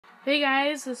Hey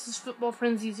guys, this is Football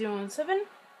Frenzy 017,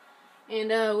 and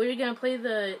we're gonna play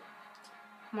the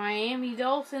Miami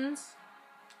Dolphins.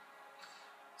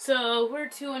 So we're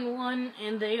 2-1,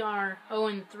 and they are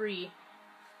 0-3,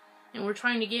 and we're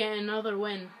trying to get another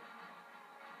win.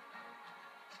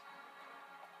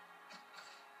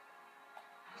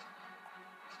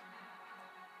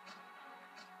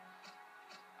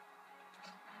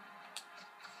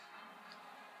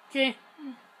 Okay,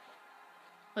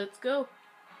 let's go.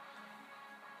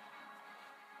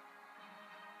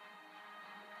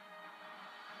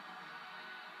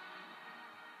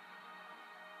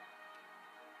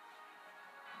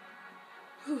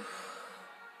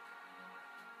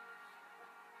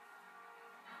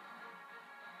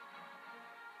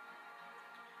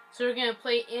 So we're gonna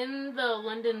play in the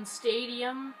London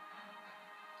Stadium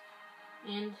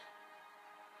and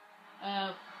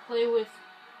play with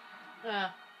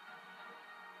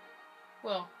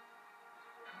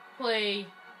play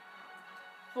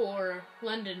for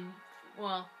London,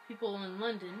 people in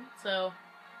London, so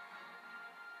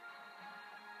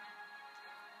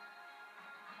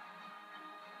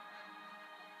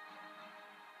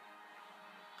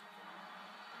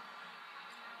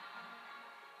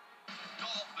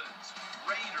Dolphins,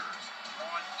 Raiders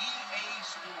on EA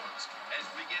Sports as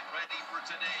we get ready for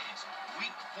today's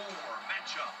Week 4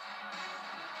 matchup.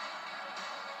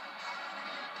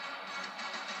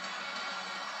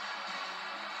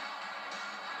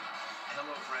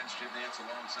 Hello friends, Jim Nance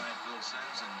alongside Phil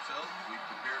Sims. And Phil, we've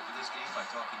prepared for this game by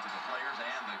talking to the players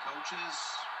and the coaches.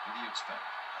 What do you expect?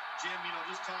 Jim,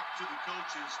 just talking to the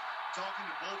coaches, talking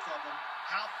to both of them,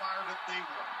 how fired up they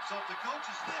were. So if the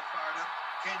coaches are that fired up,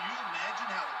 can you imagine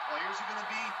how the players are going to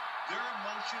be? Their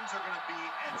emotions are going to be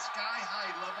at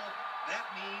sky-high level. That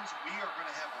means we are going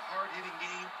to have a hard-hitting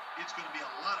game. It's going to be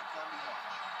a lot of fun to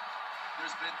watch.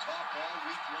 There's been talk all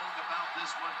week long about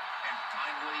this one, and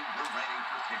finally we're ready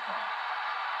for kickoff.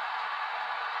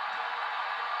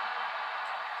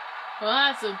 well,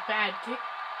 that's a bad kick.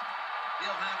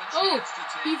 He'll have a chance to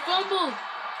take he fumbled.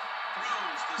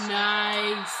 Throws the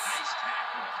Nice. Nice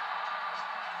tackle.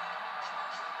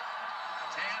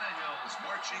 Tannehill's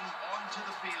marching onto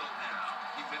the field now.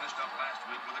 He finished up last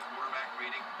week with a quarterback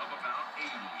rating of about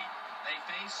 80. They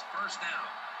face first down.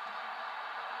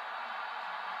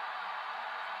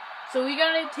 So we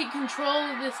gotta take control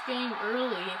of this game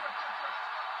early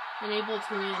and able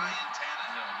to win. Ryan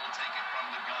Tannehill will take it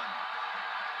from the gun.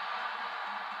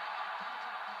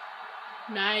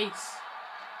 Nice.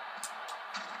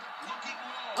 Looking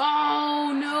low.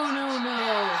 Oh, no.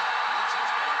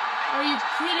 Are you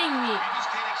kidding me? You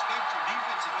just can't expect your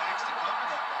defensive backs to cover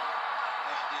that ball.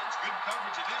 It's good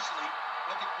coverage initially,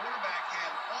 but the quarterback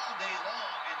had all day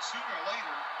long, and sooner or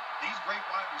later, these great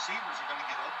wide receivers are going to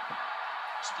get open.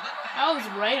 Split back. That was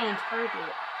right on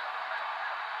target.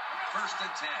 First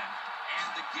and 10.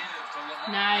 And the give to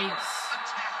Lamar. Nice. A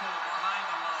tackle behind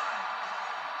the line.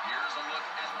 Here's a look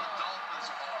at the Dolphins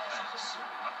offense.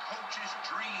 A coach's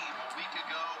dream a week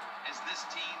ago as this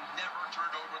team never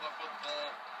turned over the football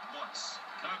once.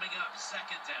 Coming up,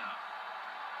 second down.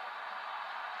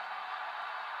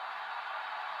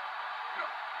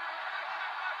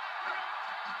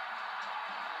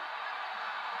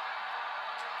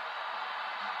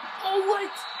 Oh, what? And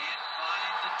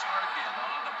find the target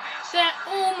on the pass.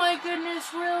 Oh my goodness,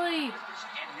 really?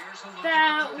 And here's a look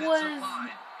That at the was... defensive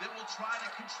line that will try to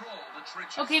control the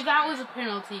trenches. Okay, that was a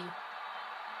penalty.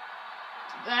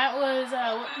 That was,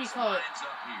 what do you call it? Lines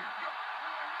up here.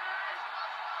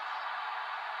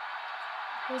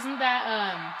 Wasn't that,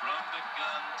 From the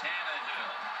gun,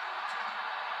 Tannehill.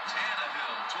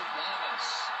 Tannehill to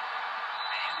Wallace.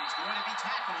 And he's going to be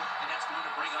tackled, and that's going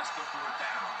to bring us to fourth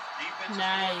down. Defensive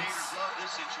Nice. coordinators love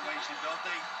this situation, don't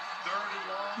they? Third and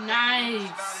long. Nice. They can do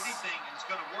just about anything, and it's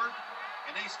going to work,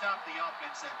 and they stop the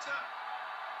offense that time.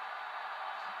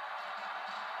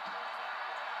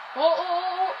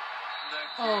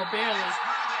 Oh, barely.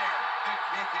 The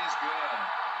kick is good.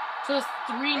 So it's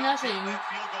 3-0. That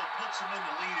field goal puts them in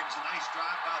the lead. It was a nice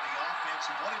drive by the offense,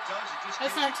 and what it does, it just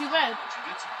That's gives not you too bad. confidence. You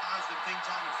get some positive things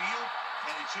on the field,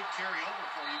 and it should carry over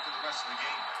for you for the rest of the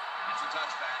game. It's a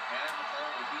touchback, and the ball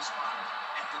will be spotted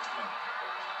at the 20.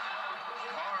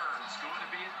 Carr's going to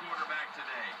be at quarterback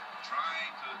today,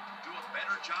 trying to do a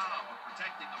better job of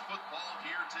protecting the football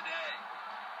here today.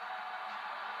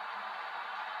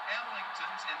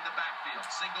 Ellington's in the backfield,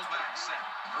 single back set,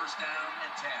 first down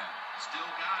and 10.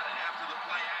 Still got it after the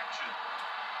play action.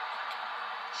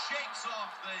 Shakes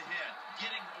off the hit,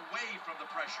 getting away from the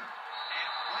pressure. And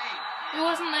wait. It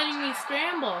wasn't letting me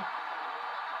scramble.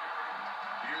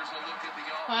 Here's a look at the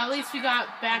offense. Well, at least we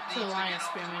got back to the line of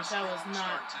scrimmage. That was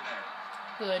not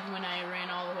good when I ran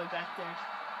all the way back there.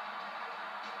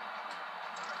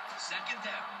 Second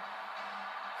down.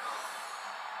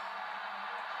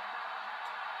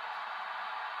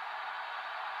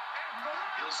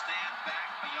 He'll stand back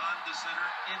beyond the center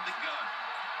in the gun.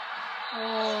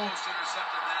 Almost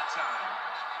intercepted that time.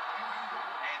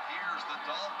 And here's the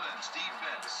Dolphins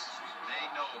defense. They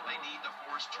know they need to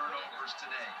force turnovers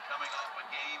today, coming off a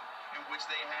game in which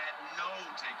they had no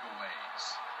takeaways.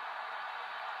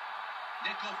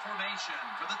 Nickel formation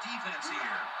for the defense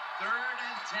here. 3rd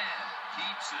and 10.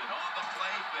 Keeps it on the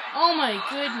play fake. Oh my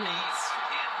goodness.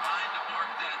 Can't find the mark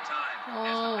that time.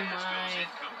 Oh as the pass goes my.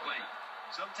 incomplete.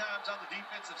 Sometimes on the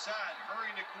defensive side,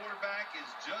 hurrying the quarterback is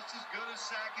just as good as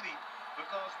sacking him.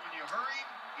 Because when you hurry him,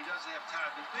 he doesn't have time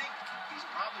to think. He's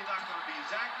probably not going to be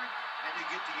as accurate, and you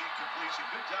get the incompletion.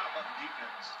 Good job on the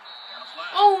defense.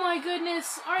 Oh my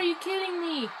goodness. Are you kidding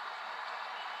me?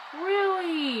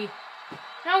 Really?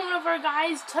 Now one of our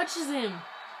guys touches him.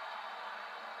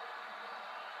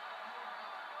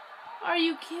 Are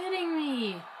you kidding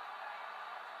me?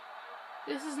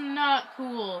 This is not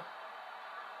cool.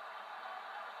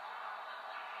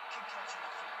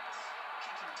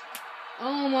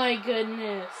 Oh my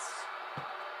goodness.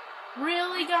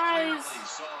 Really, guys?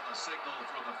 Saw the signal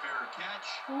for the fair catch.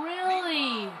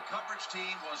 Really? The coverage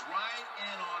team was right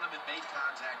in on him and made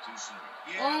contact too soon.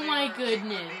 Yeah, Oh my couldn't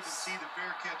even goodness. see the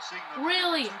fair catch signal.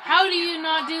 Really? Too How busy do you getting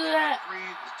not blocked do at that? Free.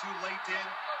 It was too late then,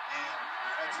 and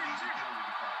that's an easy penalty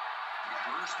to call.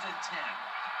 1st and 10.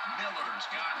 Miller's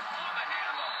got it on the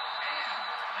handle. And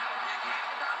that'll be a gain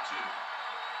of about 2.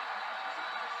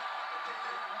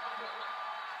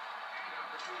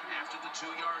 After the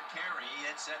 2-yard carry,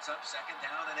 it sets up 2nd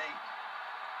down and 8.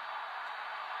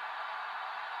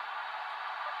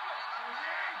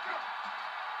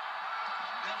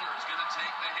 Miller's going to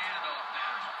take the handoff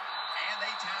now. And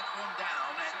they tackle him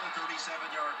down at the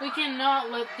 37-yard line. We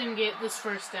cannot let them get this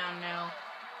 1st down now.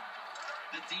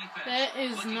 The defense That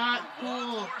is looking not for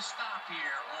cool. one more stop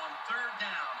here on 3rd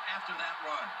down after that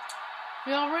run.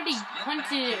 We already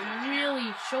punted it really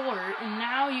short, and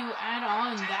now you add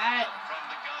on that. From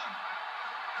the gun.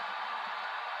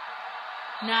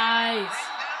 Nice.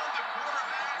 Bring down the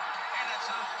quarterback, and it's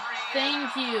a 3 Thank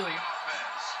you. for the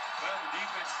offense. Well, the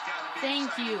defense has got to be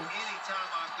Thank excited. you. Anytime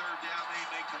on 3rd down they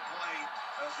make the play,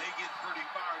 they get pretty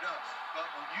fired up. But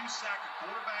when you sack a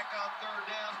quarterback on 3rd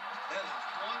down, that is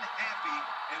one happy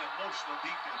and emotional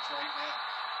defense right now.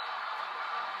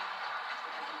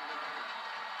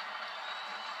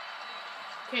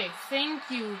 Okay, thank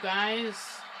you,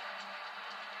 guys.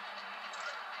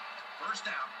 1st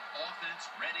down, offense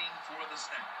ready for the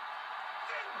snap.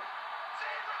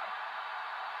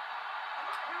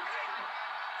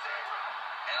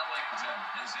 Ellington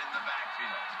is in the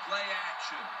backfield. Play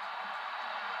action.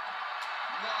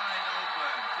 Wide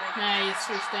open for the Nice,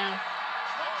 1st down.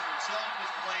 Carter himself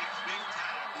is playing big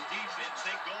time. The defense,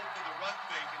 they go for the run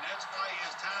fake, and that's why he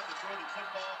has time to throw the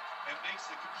football and makes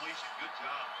the completion. Good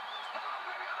job.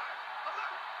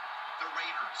 The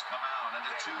Raiders come out in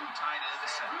a 2 tight end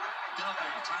set.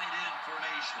 Double tight end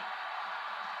formation.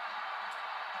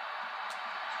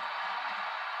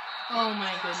 Oh my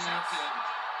goodness.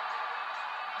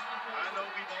 I know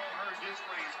we've all heard this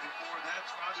phrase before.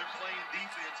 That's why they're playing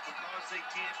defense, because they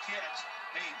can't catch.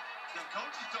 Hey, the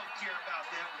coaches don't care about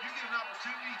that. When you get an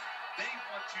opportunity, they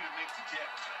want you to make the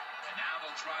catch. And now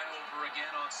they'll try over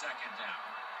again on 2nd down.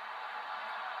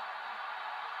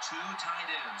 2 tight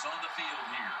ends on the field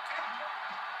here.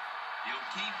 He'll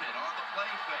keep it on the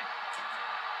play fake.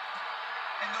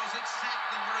 And knows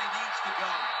exactly where he needs to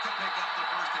go to pick up the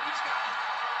 1st, and he's got it.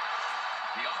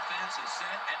 The offense is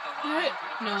set at the line for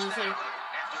the 1st down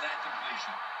after that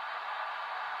completion.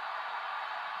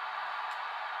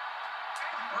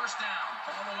 1st down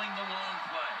following the long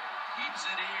play. Keeps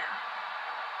it here.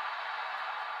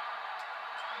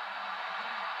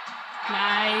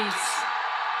 Nice.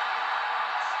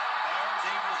 Barnes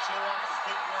able to show off the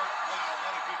footwork. Wow,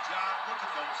 what a good job. Look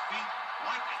at those feet.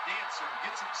 Like a dancer.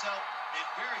 Gets himself in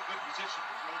very good position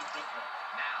to throw the football.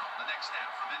 Now, the next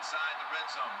snap from inside the red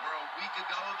zone, where a week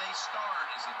ago they starred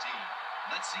as a team.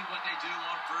 Let's see what they do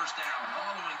on 1st down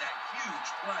following that huge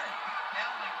play.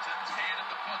 Ellington's handed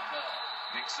the football.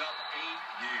 Picks up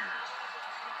 8 here.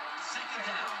 2nd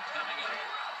down coming up.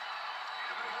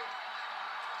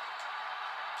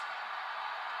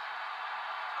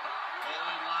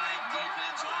 Goal line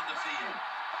defense on the field.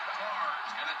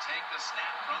 Carr's going to take the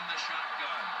snap from the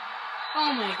shotgun.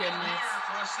 Oh my goodness. Here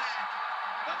for a sack.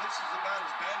 Now, this is about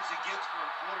as bad as it gets for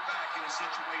a quarterback in a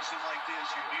situation like this.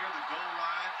 You're near the goal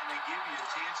line, and they give you a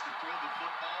chance to throw the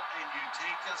football, and you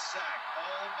take a sack.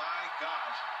 Oh, my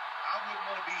gosh. I wouldn't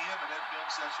want to be him in that film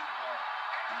session tomorrow.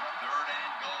 3rd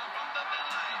and goal from the 9.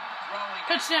 Throwing.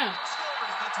 Touchdown.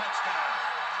 Scores the touchdown.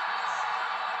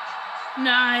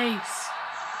 Nice.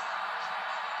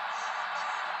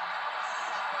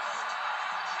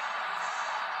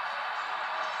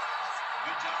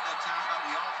 Good job that time by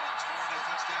the offense, scoring that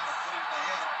touchdown and putting it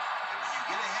ahead. And when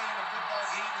you get ahead in a football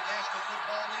game in the National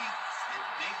Football League, it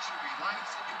makes you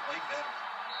relax and you play better.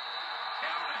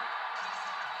 Counting.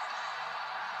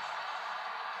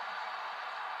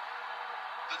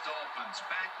 The Dolphins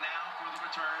back now for the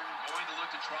return, going to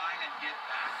look to try and get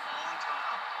back on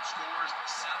top. Scores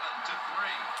 7-3.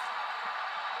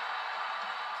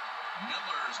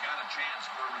 Miller's got a chance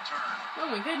for a return. Oh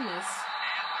my goodness.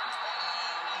 And they're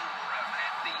all over him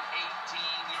at the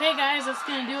 18-yard Okay, guys, that's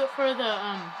gonna do it for the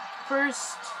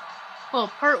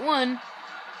part 1.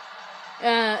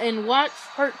 And watch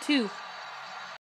part 2.